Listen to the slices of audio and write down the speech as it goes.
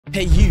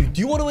Hey you, do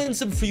you want to win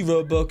some free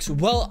Robux?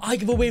 Well, I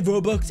give away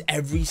Robux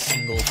every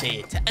single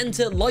day. To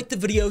enter, like the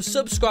video,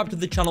 subscribe to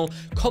the channel,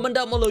 comment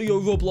down below your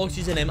Roblox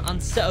username,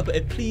 and set up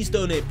a please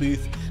donate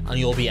booth, and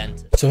you'll be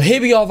entered. So here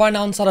we are right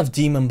now inside of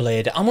Demon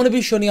Blade. I'm going to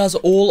be showing you guys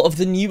all of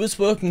the newest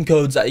working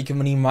codes that you can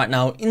redeem right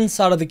now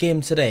inside of the game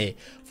today.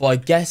 For I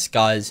guess,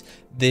 guys,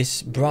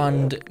 this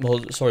brand,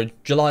 well, sorry,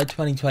 July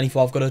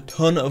 2024, I've got a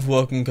ton of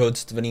working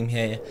codes to redeem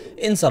here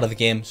inside of the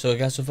game. So I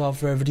guess without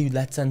further ado,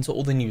 let's enter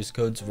all the newest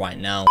codes right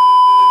now.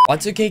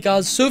 Right, okay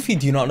guys, so if you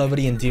do not know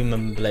already in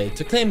Demon Blade,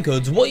 to claim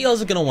codes, what you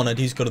guys are going to want to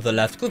do is go to the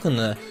left, click on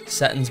the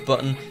settings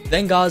button,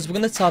 then guys, we're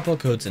going to type our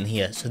codes in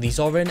here. So these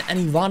are in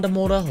any random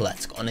order,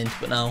 let's get on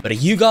into it now. But are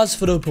you guys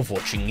fed up of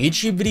watching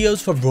YouTube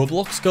videos for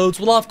Roblox codes?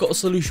 Well, I've got a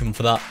solution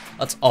for that.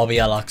 That's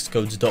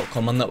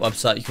rblxcodes.com. On that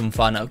website you can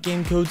find out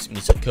game codes,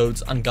 music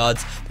codes, and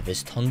guides.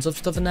 There's tons of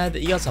stuff in there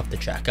that you guys have to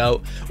check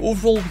out.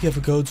 Overall, we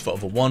have codes for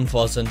over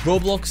 1,000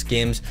 Roblox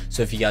games,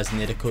 so if you guys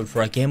need a code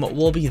for a game, it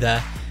will be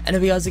there.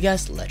 Anyway guys, I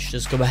guess let's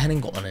just go ahead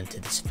and go on into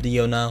this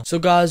video now. So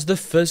guys, the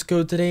first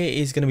code today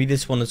is going to be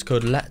this one. It's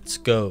code Let's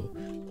Go.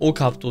 All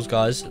capitals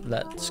guys,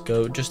 Let's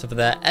Go, just over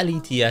there,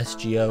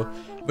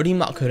 LETSGO. Redeem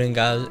that code in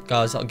guys,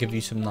 that'll give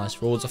you some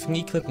nice rewards. I think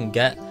you click on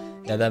get.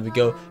 Yeah, there we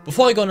go.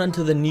 Before I go on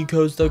into the new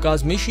codes though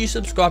guys, make sure you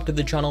subscribe to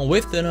the channel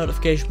with the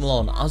notification bell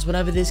on, as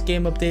whenever this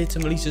game updates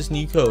and releases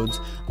new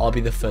codes, I'll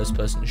be the first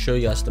person to show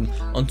you guys them.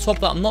 On top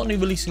of that, I'm not only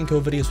releasing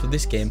code videos for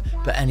this game,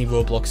 but any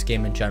Roblox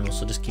game in general,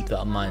 so just keep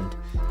that in mind.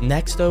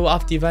 Next though,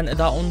 after you've entered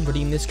that one,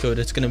 redeem this code.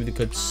 It's going to be the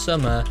code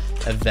Summer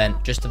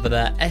Event, just over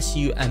there,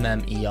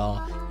 SUMMEREVENT.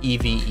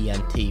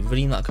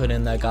 Redeem that code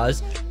in there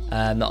guys,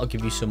 that'll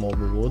give you some more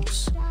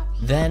rewards.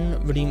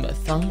 Then redeem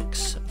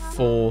thanks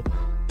for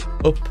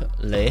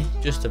Uplay,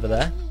 just over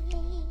there.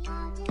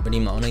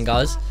 Redeem that one in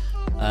guys.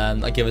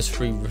 That gives us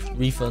free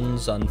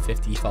refunds and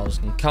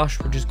 50,000 cash,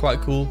 which is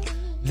quite cool.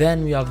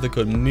 Then we have the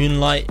code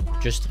Moonlight,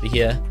 just over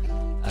here,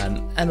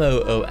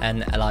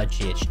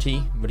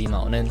 MOONLIGHT. Redeem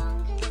that one in.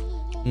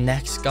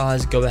 Next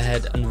guys, go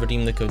ahead and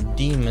redeem the code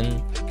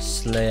Demon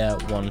Slayer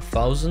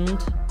 1000.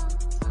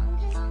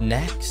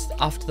 Next,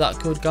 after that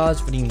code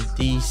guys, redeem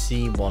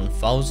DC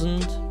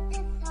 1000.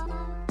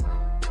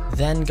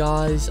 Then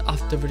guys,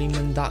 after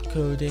redeeming that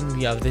code in,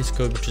 we have this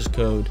code, which is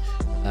code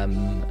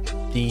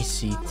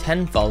DC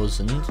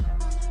 10,000.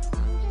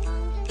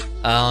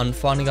 And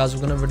finally guys,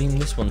 we're going to redeem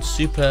this one,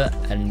 Super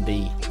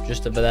NB,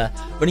 just over there.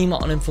 Redeem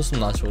that on in for some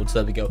nice rewards.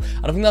 There we go.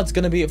 And I think that's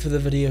going to be it for the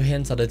video here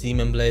inside of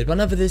Demon Blade.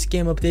 Whenever this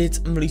game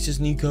updates and releases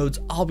new codes,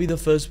 I'll be the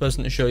first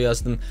person to show you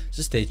guys them,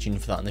 so stay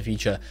tuned for that in the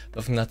future. But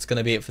I think that's going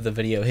to be it for the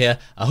video here.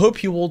 I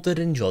hope you all did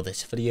enjoy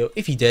this video.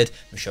 If you did,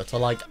 make sure to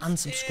like and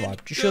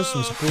subscribe to show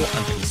some support,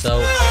 and peace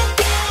out.